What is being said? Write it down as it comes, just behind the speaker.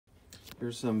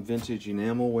Here's some vintage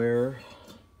enamelware.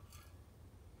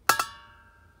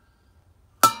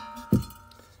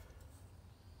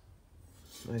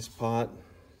 Nice pot.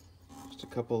 Just a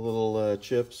couple little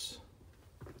chips.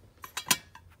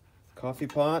 Coffee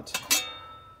pot.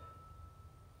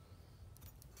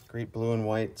 Great blue and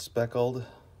white speckled.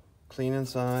 Clean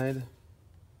inside.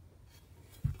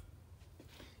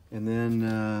 And then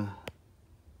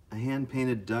a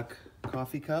hand-painted duck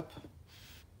coffee cup.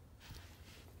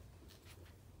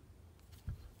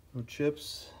 No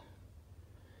chips.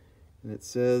 And it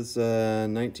says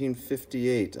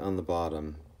 1958 on the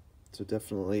bottom. So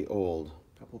definitely old.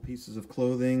 A couple pieces of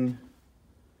clothing.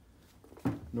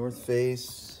 North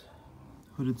Face.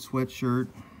 Hooded sweatshirt.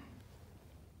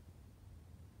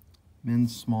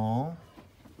 Men's small.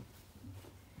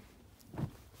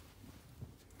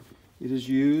 It is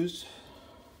used,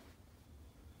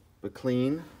 but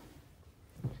clean.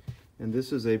 And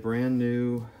this is a brand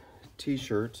new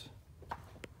t-shirt.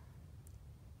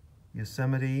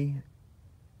 Yosemite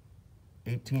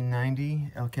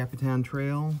 1890 El Capitan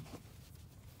Trail.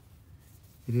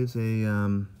 It is a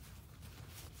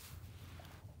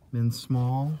men's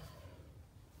small.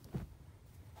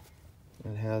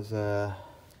 It has a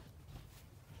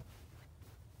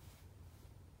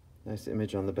nice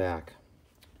image on the back.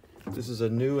 This is a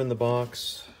new in the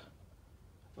box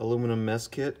aluminum mess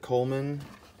kit, Coleman.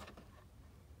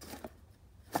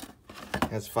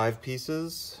 Has 5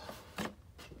 pieces.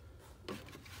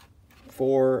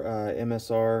 4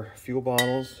 MSR fuel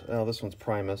bottles. Oh, this one's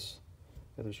Primus.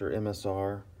 The others are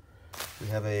MSR. We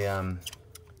have a,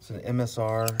 it's an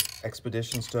MSR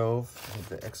Expedition stove,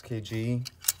 the XKG.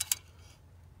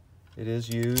 It is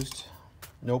used,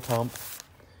 no pump.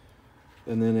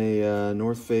 And then a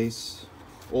North Face,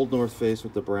 old North Face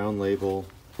with the brown label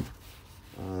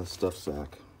stuff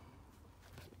sack.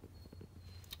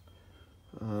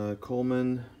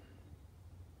 Coleman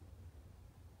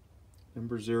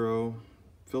 #0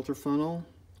 filter funnel,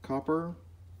 copper.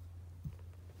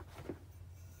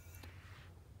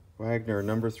 Wagner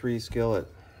 #3 skillet.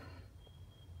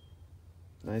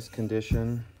 Nice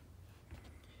condition.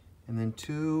 And then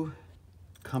 2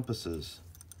 compasses.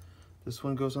 This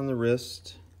one goes on the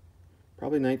wrist,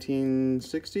 probably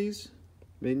 1960s,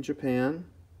 made in Japan.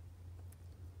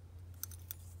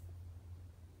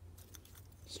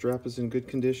 Strap is in good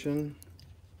condition.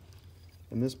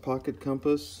 And this pocket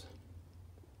compass,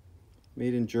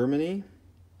 made in Germany.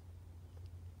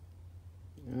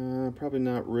 Probably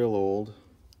not real old,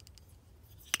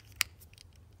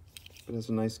 but it's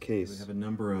a nice case. We have a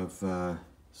number of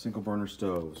single burner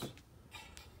stoves.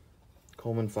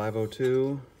 Coleman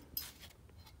 502.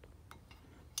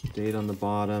 Date on the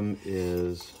bottom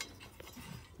is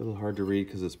a little hard to read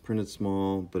because it's printed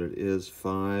small, but it is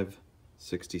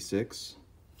 5/66.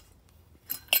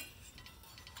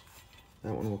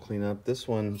 That one will clean up. This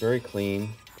one, very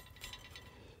clean.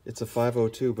 It's a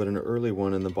 502, but an early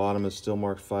one, and the bottom is still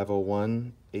marked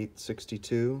 501,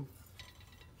 862.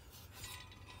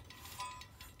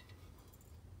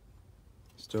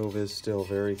 Stove is still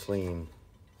very clean.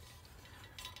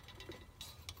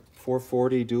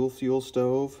 440 dual fuel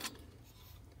stove.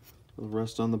 A little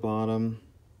rust on the bottom.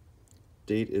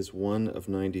 Date is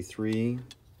 1/93.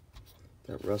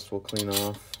 That rust will clean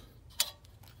off.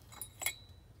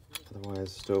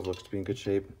 Otherwise, the stove looks to be in good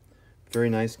shape.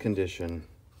 Very nice condition.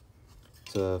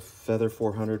 It's a Feather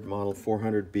 400 model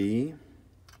 400B. You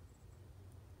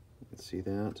can see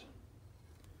that.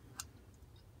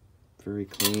 Very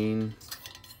clean.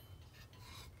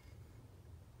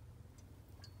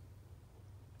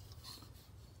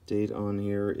 Date on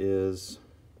here is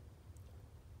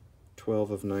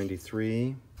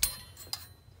 12/93,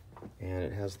 and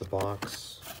it has the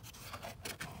box.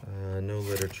 No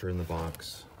literature in the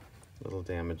box. A little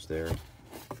damage there.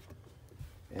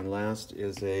 And last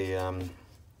is a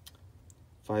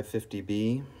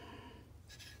 550B.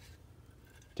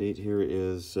 Date here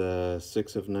is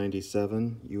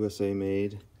 6/97, USA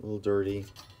made. A little dirty.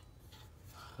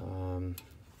 I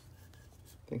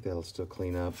think that'll still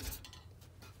clean up.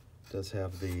 Does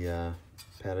have the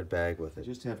padded bag with it. I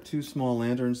just have 2 small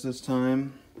lanterns this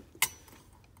time.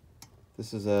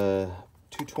 This is a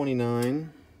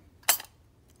 2/29.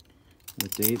 The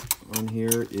date on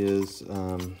here is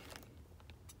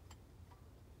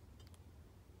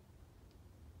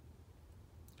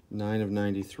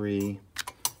 9/93.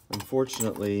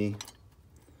 Unfortunately,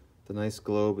 the nice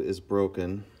globe is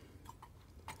broken.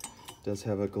 It does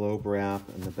have a globe wrap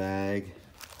in the bag,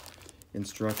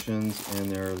 instructions,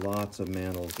 and there are lots of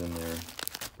mantles in there.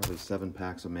 Probably 7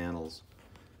 packs of mantles.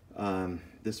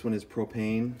 This one is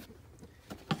propane.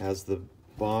 Has the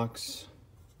box,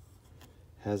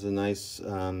 Has a nice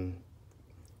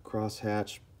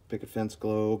crosshatch picket fence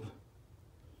globe.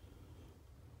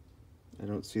 I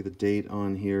don't see the date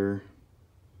on here,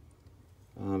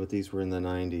 but these were in the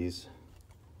 90s.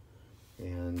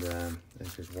 And I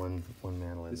think there's one mantle in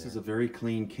there. This is a very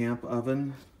clean camp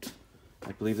oven.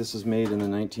 I believe this is made in the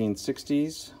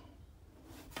 1960s.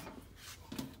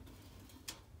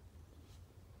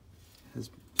 Has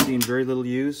seen very little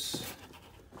use,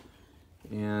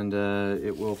 and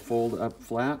it will fold up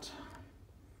flat.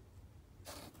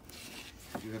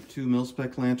 You have two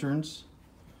mil-spec lanterns.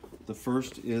 The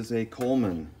first is a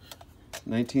Coleman,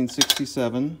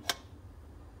 1967.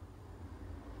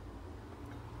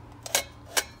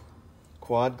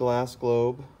 Quad glass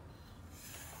globe.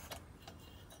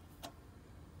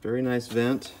 Very nice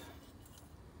vent.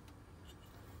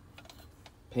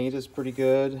 Paint is pretty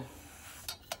good.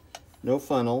 No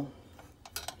funnel.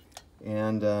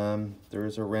 And there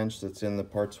is a wrench that's in the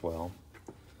parts well.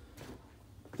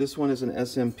 This one is an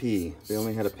SMP. They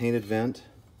only had a painted vent.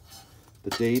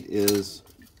 The date is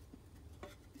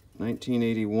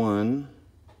 1981.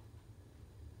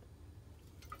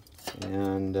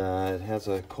 And it has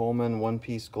a Coleman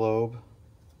one-piece globe.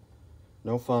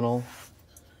 No funnel.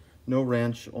 No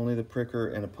wrench, only the pricker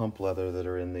and a pump leather that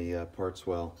are in the parts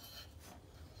well.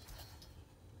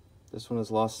 This one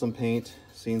has lost some paint,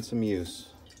 seen some use.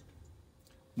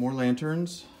 More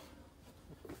lanterns.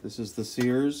 This is the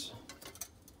Sears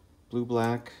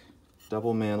blue-black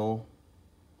double mantle.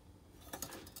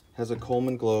 Has a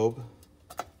Coleman globe.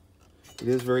 It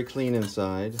is very clean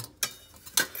inside.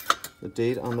 The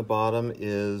date on the bottom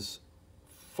is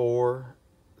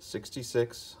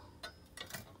 4/66.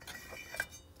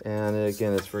 And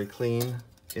again, it's very clean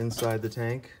inside the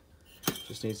tank.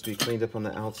 Just needs to be cleaned up on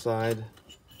the outside.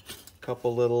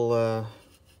 Couple little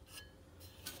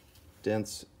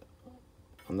dents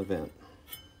on the vent.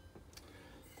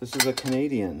 This is a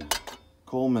Canadian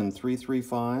Coleman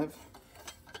 335.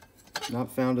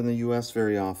 Not found in the US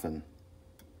very often.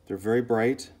 They're very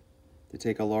bright. They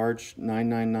take a large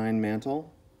 999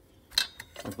 mantle.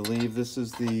 I believe this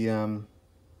is the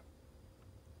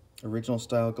original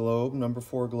style globe, number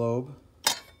 4 globe.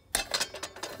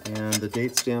 And the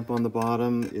date stamp on the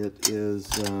bottom, it is,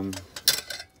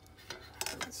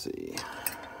 let's see,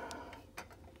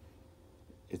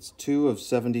 it's 2 of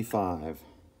 75.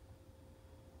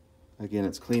 Again,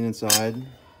 it's clean inside.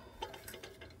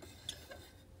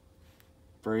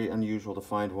 Very unusual to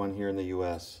find one here in the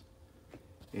US.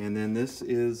 And then this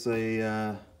is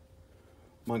a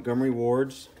Montgomery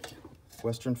Ward's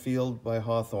Western Field by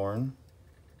Hawthorne.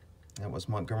 That was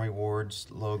Montgomery Ward's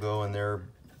logo and their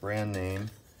brand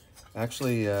name.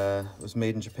 Actually, it was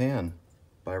made in Japan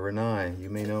by Rinnai. You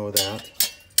may know that.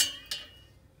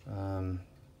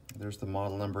 There's the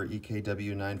model number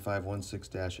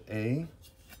EKW9516-A.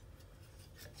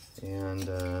 And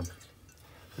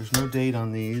there's no date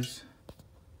on these.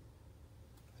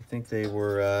 I think they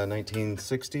were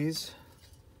 1960s.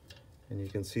 And you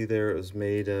can see there it was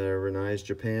made in Rinnai's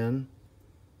Japan.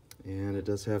 And it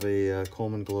does have a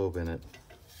Coleman globe in it.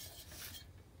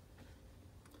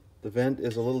 The vent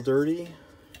is a little dirty,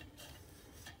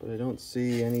 but I don't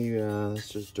see any, it's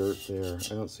just dirt there.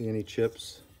 I don't see any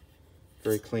chips.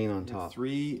 Very clean on top.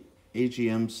 3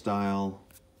 AGM style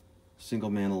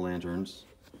single mantle lanterns.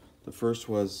 The first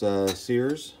was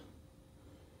Sears,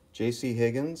 J.C.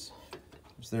 Higgins.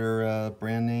 It's their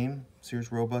brand name,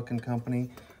 Sears Roebuck and Company.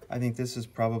 I think this is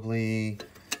probably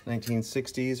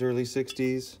 1960s, early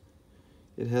 60s.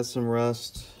 It has some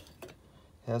rust,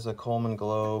 has a Coleman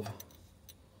globe,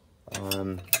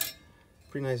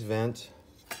 pretty nice vent.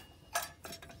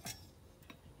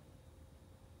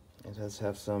 It does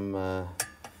have some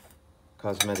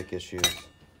cosmetic issues.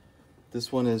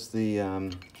 This one is the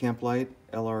Camplight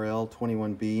LRL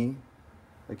 21B.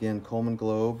 Again, Coleman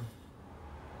globe.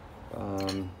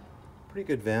 Pretty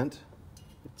good vent.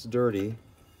 It's dirty.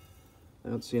 I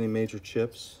don't see any major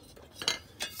chips.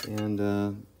 And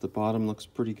the bottom looks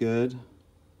pretty good.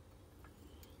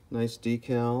 Nice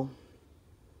decal.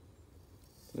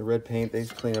 The red paint, they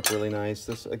clean up really nice.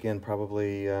 This, again,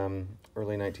 probably early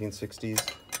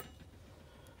 1960s,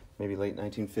 maybe late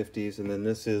 1950s. And then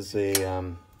this is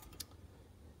a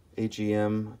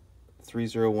AGM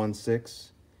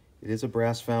 3016. It is a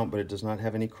brass fount, but it does not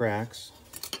have any cracks.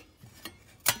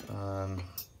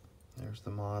 There's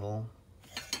the model.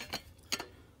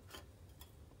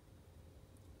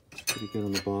 Pretty good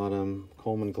on the bottom.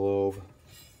 Coleman globe.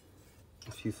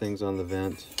 A few things on the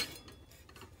vent.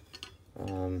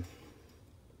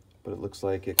 But it looks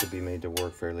like it could be made to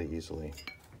work fairly easily.